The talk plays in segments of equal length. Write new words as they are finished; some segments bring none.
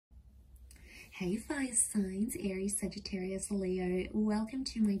Hey fire signs, Aries, Sagittarius, Leo, welcome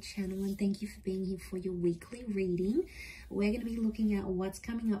to my channel and thank you for being here for your weekly reading. We're going to be looking at what's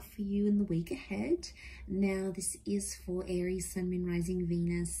coming up for you in the week ahead. Now this is for Aries, Sun, Moon, Rising,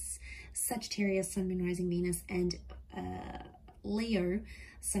 Venus, Sagittarius, Sun, Moon, Rising, Venus, and Leo,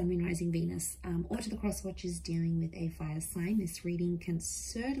 Sun, Moon, Rising, Venus, or to the cross watchers dealing with a fire sign. This reading can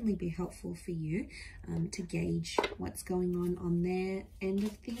certainly be helpful for you to gauge what's going on their end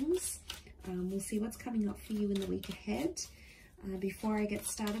of things. We'll see what's coming up for you in the week ahead. Before I get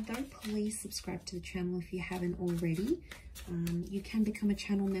started though, please subscribe to the channel if you haven't already. You can become a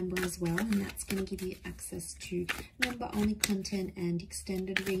channel member as well, and that's going to give you access to member-only content and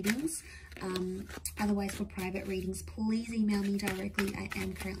extended readings. Otherwise, for private readings, please email me directly. I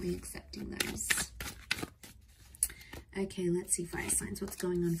am currently accepting those. Okay, let's see, fire signs, what's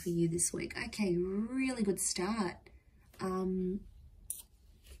going on for you this week? Okay, really good start.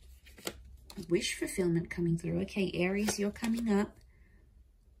 Wish fulfillment coming through. Okay, Aries, you're coming up.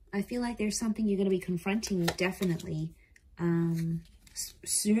 I feel like there's something you're going to be confronting, definitely.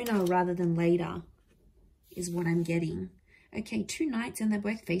 Sooner rather than later is what I'm getting. Okay, two knights and they're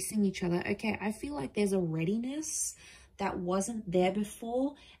both facing each other. Okay, I feel like there's a readiness that wasn't there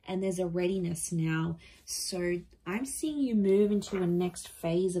before, and there's a readiness now. So I'm seeing you move into a next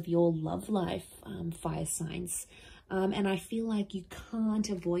phase of your love life, fire signs. And I feel like you can't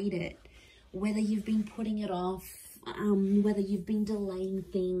avoid it. Whether you've been putting it off, whether you've been delaying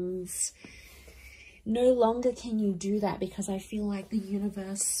things, no longer can you do that, because I feel like the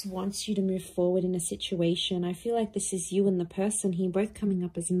universe wants you to move forward in a situation. I feel like this is you and the person here, both coming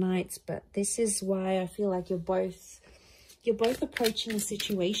up as knights, but this is why I feel like you're both approaching a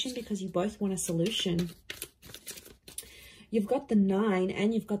situation because you both want a solution. You've got the 9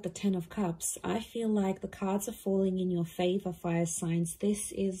 and you've got the 10 of Cups. I feel like the cards are falling in your favor, fire signs.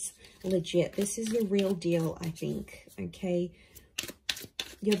 This is legit. This is the real deal, I think. Okay.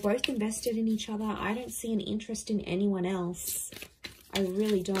 You're both invested in each other. I don't see an interest in anyone else. I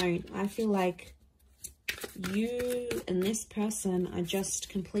really don't. I feel like you and this person are just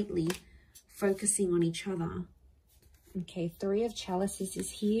completely focusing on each other. Okay, 3 of Chalices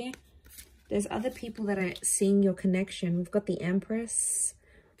is here. There's other people that are seeing your connection. We've got the Empress.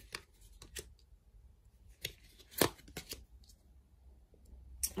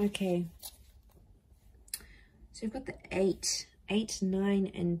 Okay. So we've got the 8,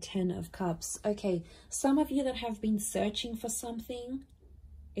 9, and 10 of Cups. Okay, some of you that have been searching for something,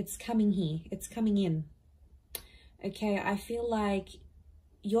 it's coming here. It's coming in. Okay, I feel like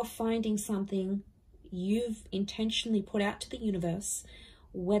you're finding something you've intentionally put out to the universe,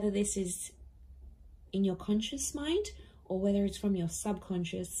 whether this is in your conscious mind or whether it's from your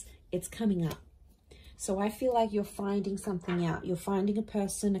subconscious, it's coming up. So I feel like you're finding something out. You're finding a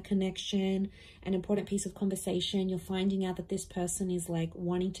person, a connection, an important piece of conversation. You're finding out that this person is like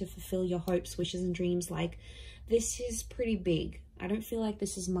wanting to fulfill your hopes, wishes, and dreams. Like, this is pretty big. I don't feel like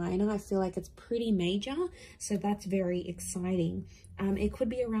this is minor. I feel like it's pretty major. So that's very exciting. It could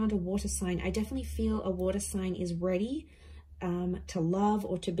be around a water sign. I definitely feel a water sign is ready to love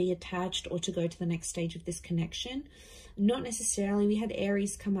or to be attached or to go to the next stage of this connection. Not necessarily, we had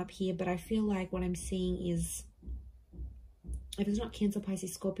Aries come up here, but I feel like what I'm seeing is, if it's not Cancer,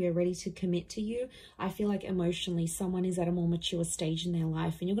 Pisces, Scorpio ready to commit to you, I feel like emotionally someone is at a more mature stage in their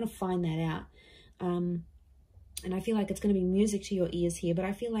life, and you're going to find that out. And I feel like it's going to be music to your ears here, but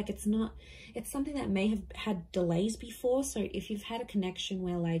I feel like it's not, it's something that may have had delays before. So if you've had a connection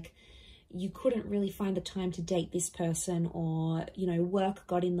where like you couldn't really find the time to date this person, or, you know, work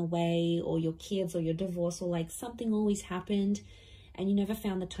got in the way, or your kids, or your divorce, or like something always happened and you never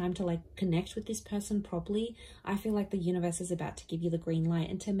found the time to like connect with this person properly, I feel like the universe is about to give you the green light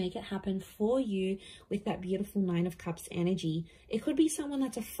and to make it happen for you with that beautiful 9 of Cups energy. It could be someone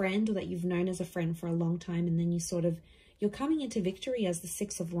that's a friend or that you've known as a friend for a long time, and then you're coming into victory as the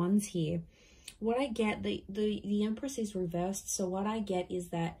 6 of Wands here. What I get, the Empress is reversed, so what I get is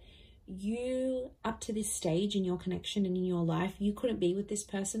that you, up to this stage in your connection and in your life, you couldn't be with this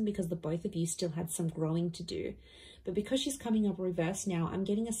person because the both of you still had some growing to do. But because she's coming up reverse now, I'm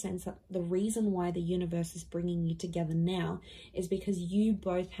getting a sense that the reason why the universe is bringing you together now is because you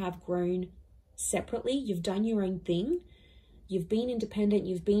both have grown separately. You've done your own thing. You've been independent.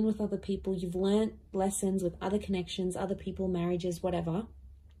 You've been with other people. You've learned lessons with other connections, other people, marriages, whatever.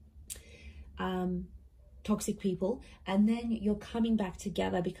 Toxic people, and then you're coming back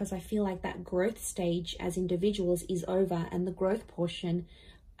together because I feel like that growth stage as individuals is over, and the growth portion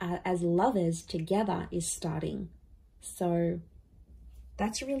as lovers together is starting. So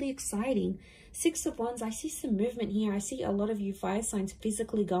that's really exciting. Six of Wands, I see some movement here. I see a lot of you fire signs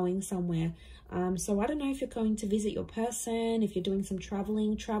physically going somewhere. So I don't know if you're going to visit your person, if you're doing some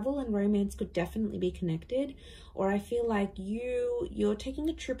traveling. Travel and romance could definitely be connected. Or I feel like you're taking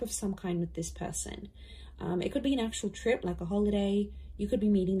a trip of some kind with this person. It could be an actual trip, like a holiday. You could be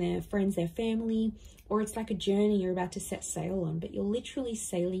meeting their friends, their family, or it's like a journey you're about to set sail on, but you're literally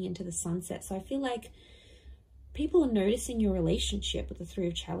sailing into the sunset. So I feel like people are noticing your relationship with the Three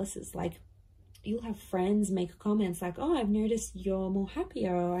of Chalices. Like, you'll have friends make comments like, oh, I've noticed you're more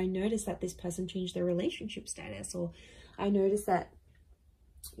happier, or I noticed that this person changed their relationship status, or I noticed that,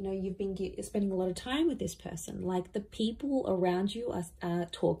 you know, you've been spending a lot of time with this person. Like, the people around you are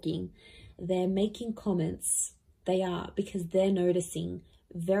talking, they're making comments. They are, because they're noticing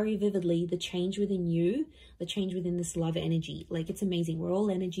very vividly the change within you, the change within this love energy. Like, it's amazing. We're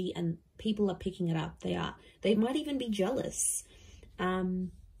all energy and people are picking it up. They are. They might even be jealous. But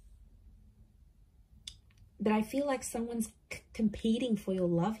I feel like someone's competing for your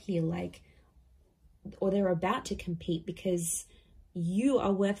love here, like, or they're about to compete because you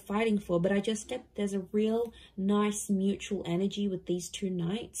are worth fighting for. But I just get there's a real nice mutual energy with these two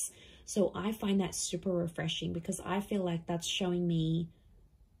knights. So I find that super refreshing, because I feel like that's showing me,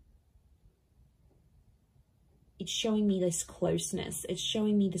 it's showing me this closeness. It's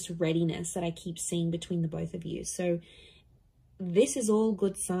showing me this readiness that I keep seeing between the both of you. So this is all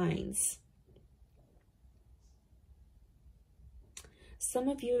good signs. Some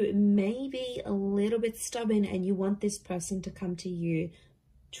of you may be a little bit stubborn and you want this person to come to you.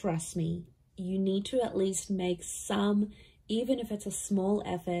 Trust me, you need to at least make some, even if it's a small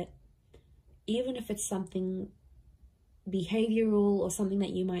effort, even if it's something behavioral or something that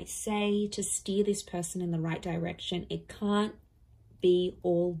you might say to steer this person in the right direction. It can't be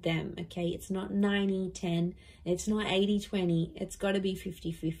all them, okay? It's not 90-10, it's not 80-20, it's got to be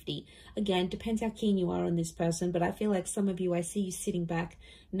 50-50. Again, depends how keen you are on this person, but I feel like some of you, I see you sitting back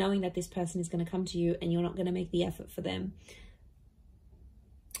knowing that this person is going to come to you and you're not going to make the effort for them.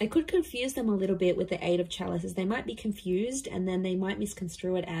 It could confuse them a little bit with the Eight of Chalices. They might be confused and then they might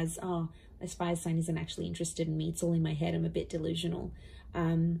misconstrue it as, oh, this fire sign isn't actually interested in me. It's all in my head. I'm a bit delusional.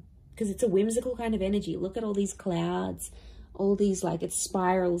 Because it's a whimsical kind of energy. Look at all these clouds, all these, like, it's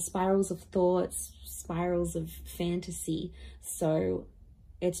spirals of thoughts, spirals of fantasy. So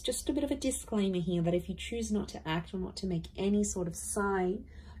it's just a bit of a disclaimer here that if you choose not to act or not to make any sort of sign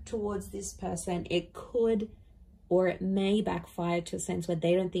towards this person, it could, or it may backfire to a sense where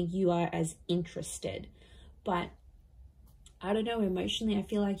they don't think you are as interested. But I don't know, emotionally, I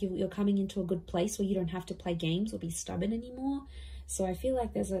feel like you're coming into a good place where you don't have to play games or be stubborn anymore. So I feel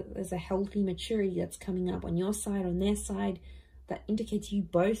like there's a healthy maturity that's coming up on your side, on their side, that indicates you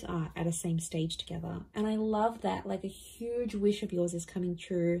both are at a same stage together. And I love that. Like, a huge wish of yours is coming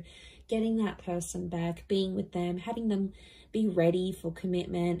true. Getting that person back, being with them, having them be ready for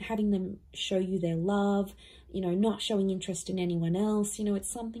commitment, having them show you their love, you know, not showing interest in anyone else. You know, it's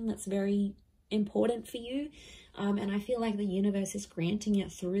something that's very important for you. And I feel like the universe is granting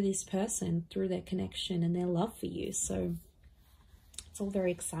it through this person, through their connection and their love for you. So it's all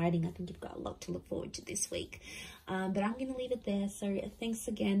very exciting. I think you've got a lot to look forward to this week. But I'm going to leave it there. So thanks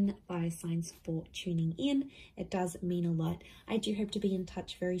again, fire signs, for tuning in. It does mean a lot. I do hope to be in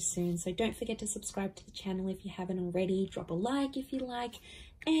touch very soon. So don't forget to subscribe to the channel if you haven't already. Drop a like if you like.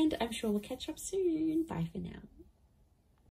 And I'm sure we'll catch up soon. Bye for now.